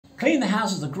Cleaning the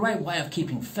house is a great way of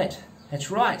keeping fit. That's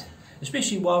right,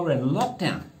 especially while we're in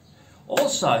lockdown.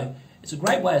 Also, it's a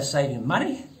great way of saving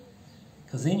money,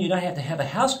 because then you don't have to have a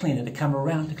house cleaner to come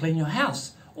around to clean your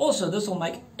house. Also, this will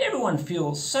make everyone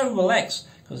feel so relaxed,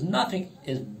 because nothing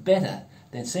is better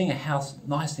than seeing a house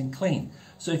nice and clean.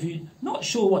 So if you're not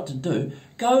sure what to do,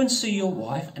 go and see your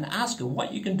wife and ask her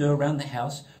what you can do around the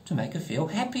house to make her feel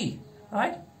happy,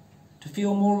 right? To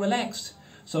feel more relaxed.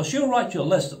 So she'll write you a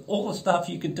list of all the stuff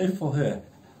you can do for her.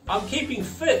 I'm keeping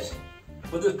fit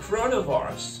with the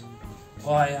coronavirus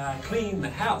by cleaning the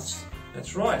house.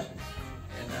 That's right.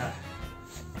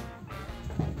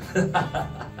 And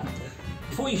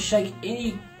before you shake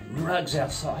any rugs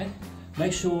outside,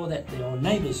 make sure that your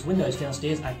neighbours' windows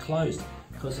downstairs are closed,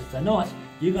 because if they're not,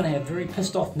 you're going to have very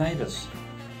pissed off neighbours.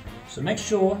 So make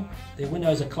sure their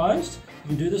windows are closed. You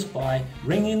can do this by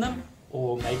ringing them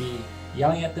or maybe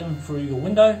yelling at them through your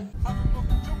window.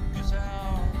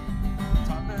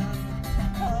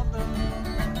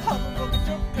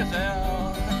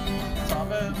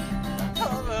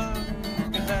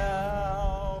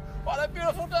 What a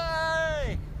beautiful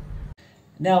day!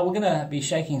 Now we're going to be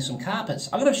shaking some carpets.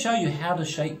 I'm going to show you how to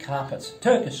shake carpets,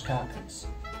 Turkish carpets.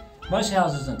 Most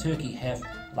houses in Turkey have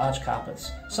large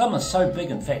carpets. Some are so big,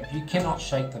 in fact, you cannot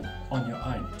shake them on your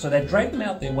own. So they drape them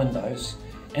out their windows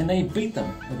and they beat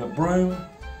them with a broom,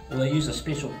 or they use a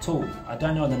special tool. I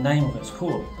don't know the name of it's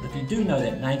called, but if you do know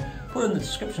that name, put it in the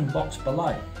description box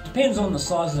below. Depends on the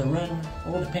size of the room,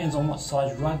 or depends on what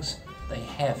size rugs they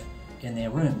have in their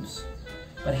rooms.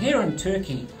 But here in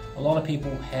Turkey, a lot of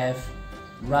people have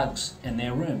rugs in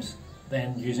their rooms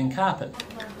than using carpet.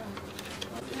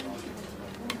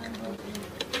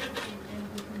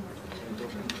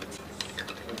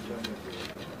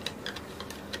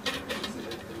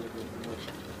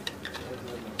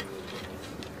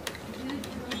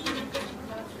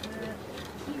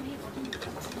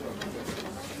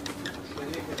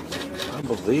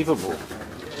 Unbelievable.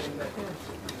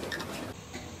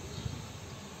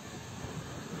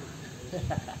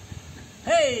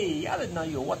 Hey, I didn't know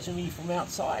you were watching me from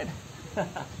outside.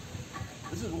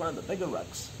 This is one of the bigger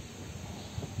rugs.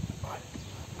 Right.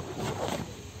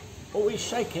 Always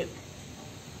shake it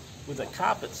with the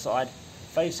carpet side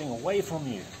facing away from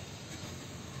you.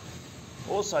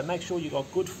 Also make sure you've got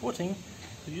good footing,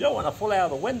 because you don't want to fall out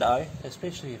of the window,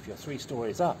 especially if you're 3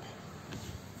 stories up.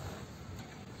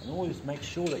 And always make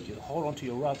sure that you hold onto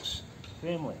your rugs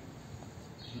firmly.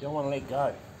 You don't want to let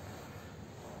go.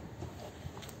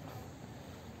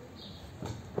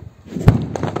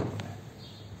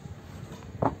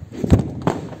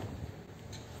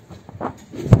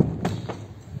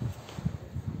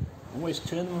 Always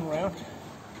turn them around,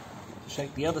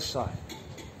 shake the other side.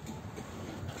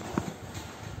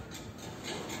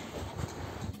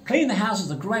 Cleaning the house is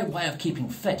a great way of keeping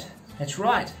fit. That's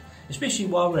right, especially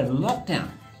while we're in lockdown.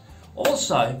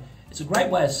 Also, it's a great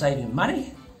way of saving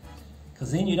money, because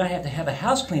then you don't have to have a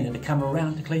house cleaner to come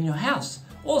around to clean your house.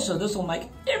 Also, this will make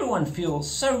everyone feel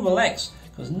so relaxed,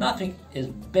 because nothing is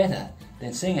better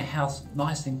than seeing a house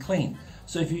nice and clean.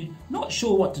 So if you're not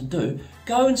sure what to do,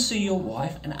 go and see your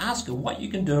wife and ask her what you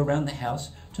can do around the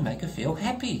house to make her feel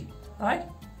happy, right?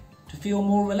 To feel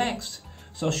more relaxed.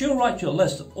 So she'll write you a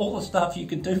list of all the stuff you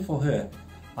can do for her.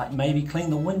 Like maybe clean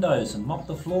the windows and mop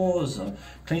the floors, or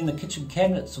clean the kitchen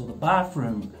cabinets or the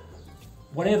bathroom,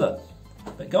 whatever.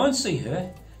 But go and see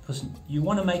her, because you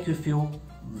want to make her feel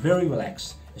very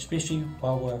relaxed, especially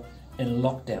while we're in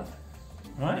lockdown,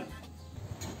 right?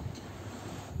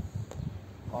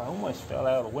 I almost fell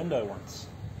out of a window once.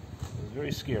 It was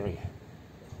very scary.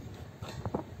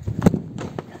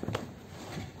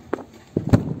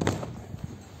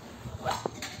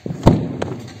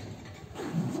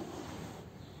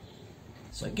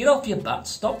 So get off your butt,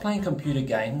 stop playing computer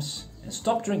games, and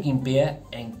stop drinking beer,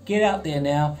 and get out there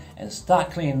now and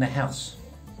start cleaning the house.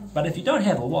 But if you don't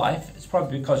have a wife, it's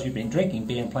probably because you've been drinking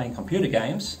beer and playing computer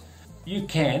games. You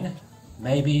can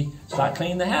maybe start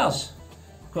cleaning the house.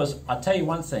 Because I'll tell you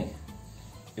one thing,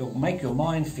 it'll make your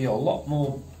mind feel a lot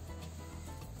more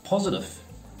positive.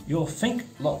 You'll think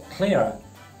a lot clearer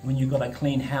when you've got a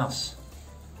clean house.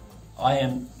 I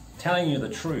am telling you the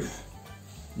truth.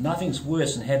 Nothing's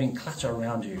worse than having clutter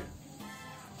around you.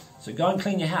 So go and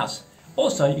clean your house.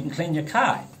 Also, you can clean your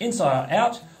car, inside or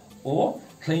out, or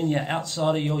clean your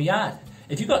outside of your yard.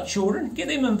 If you've got children, get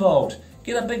them involved.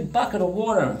 Get a big bucket of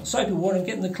water, soapy water, and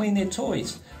get them to clean their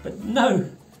toys. But no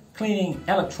cleaning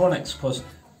electronics, because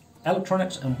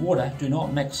electronics and water do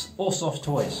not mix, or soft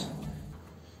toys.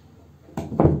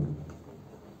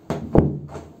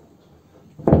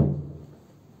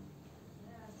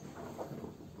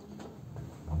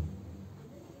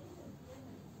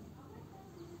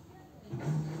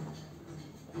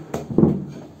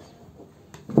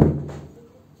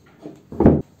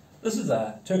 This is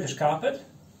a Turkish carpet.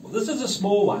 Well, this is a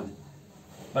small one,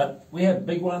 but we have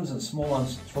big ones and small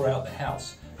ones throughout the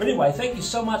house. But anyway, thank you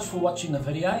so much for watching the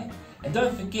video, and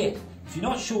don't forget, if you're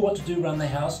not sure what to do around the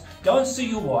house, go and see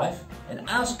your wife and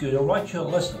ask her to write you a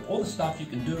list of all the stuff you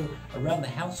can do around the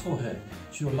house for her.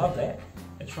 She'll love that.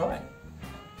 That's right.